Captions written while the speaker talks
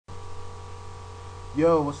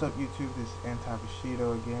Yo, what's up YouTube? This is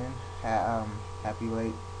Bushido again. Happy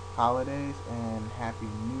late holidays and happy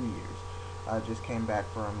New Year's. I just came back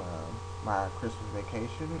from my Christmas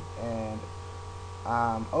vacation, and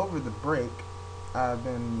over the break, I've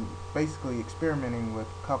been basically experimenting with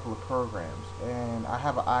a couple of programs, and I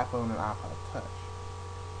have an iPhone and iPod Touch.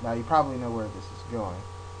 Now, you probably know where this is going.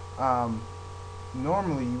 Um,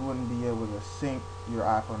 Normally, you wouldn't be able to sync your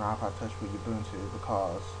iPhone and iPod Touch with Ubuntu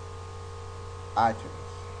because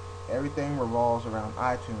iTunes. Everything revolves around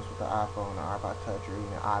iTunes with the iPhone, the iPod Touch, or even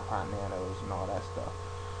the iPod Nanos and all that stuff.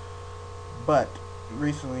 But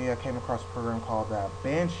recently, I came across a program called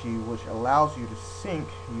Banshee, which allows you to sync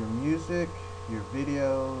your music, your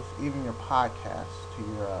videos, even your podcasts to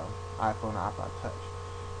your iPhone, iPod Touch.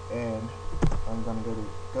 And I'm gonna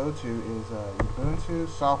go to is Ubuntu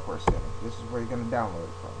Software Center. This is where you're gonna download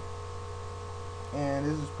it from. And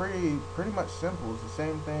this is pretty much simple. It's the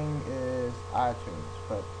same thing as iTunes,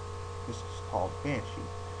 but this is called Banshee.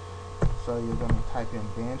 So you're going to type in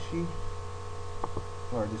Banshee,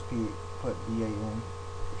 or just put BAN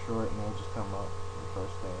for short, and it'll just come up the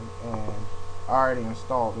first thing. And I already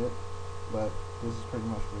installed it, but this is pretty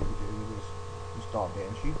much what you do. You just install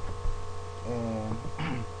Banshee, and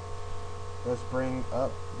let's bring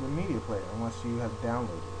up the media player once you have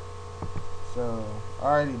downloaded it. So I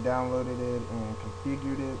already downloaded it and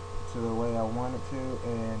configured it to the way I want it to,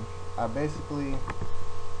 and I basically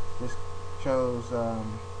just chose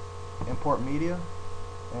import media,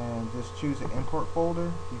 and just choose an import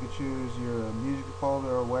folder. You could choose your music folder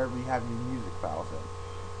or wherever you have your music files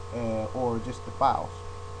in, or just the files.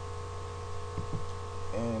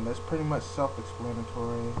 And that's pretty much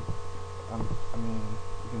self-explanatory. I mean,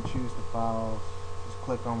 you can choose the files, just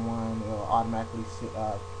click on one, it'll automatically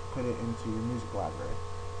put it into your music library.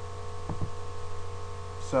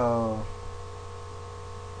 So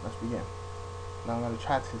let's begin. Now I'm going to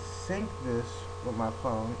try to sync this with my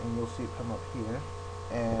phone, and you'll see it come up here.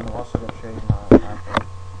 And I'm also going to show you my iPhone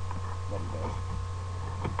what it does.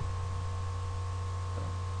 So,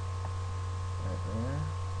 right there.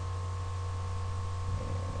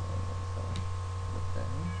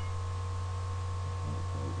 And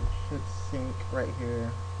so, it should sync right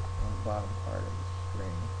here on the bottom part of the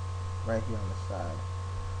screen, right here on the side.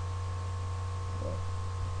 But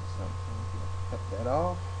something, cut that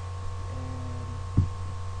off, and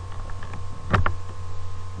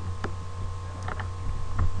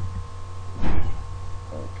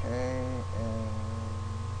okay, and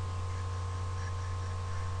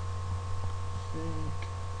sync.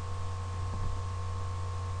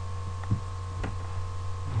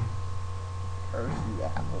 Curse you,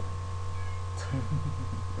 Apple.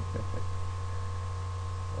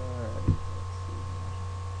 Alright, let's see.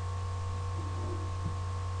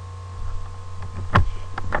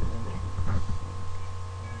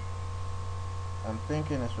 I'm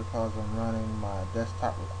thinking it's because I'm running my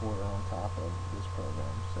desktop recorder on top of this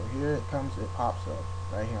program. So here it comes, it pops up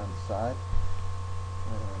right here on the side,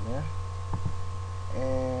 right on there,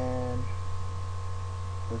 and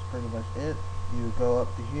that's pretty much it. You go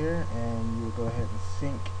up to here and you go ahead and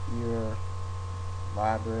sync your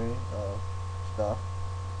library of stuff,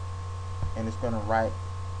 and it's going to write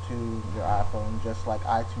to your iPhone just like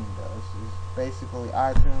iTunes does. It's basically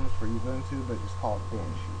iTunes for Ubuntu, but it's called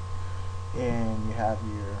Banshee. And you have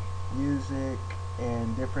your music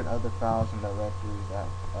and different other files and directories that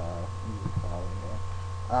music file in there.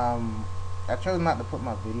 I chose not to put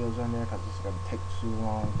my videos on there because it's going to take too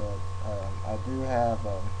long, but I do have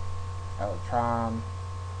Tron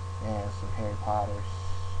and some Harry Potters.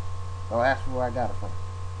 Don't ask me where I got it from.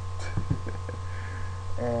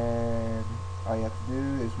 And all you have to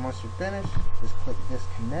do is, once you're finished, just click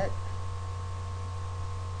disconnect,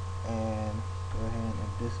 and go ahead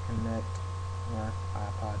and disconnect your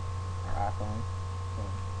iPod or iPhone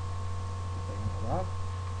from the thing off,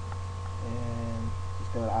 and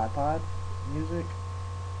just go to iPod music,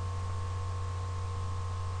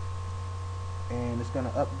 and it's going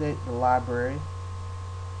to update the library.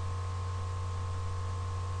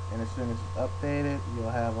 And as soon as it's updated, you'll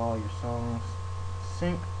have all your songs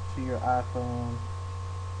synced to your iPhone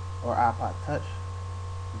or iPod Touch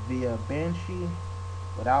via Banshee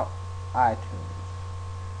without iTunes.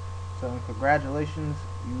 So congratulations,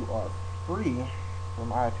 you are free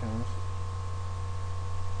from iTunes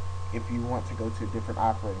if you want to go to a different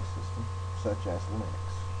operating system such as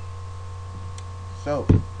Linux. So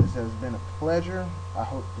this has been a pleasure. I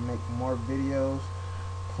hope to make more videos.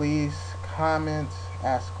 Please comment,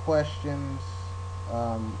 ask questions,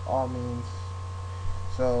 all means.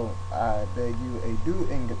 So I beg you adieu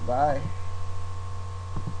and goodbye.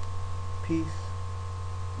 Peace.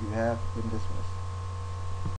 You have been dismissed.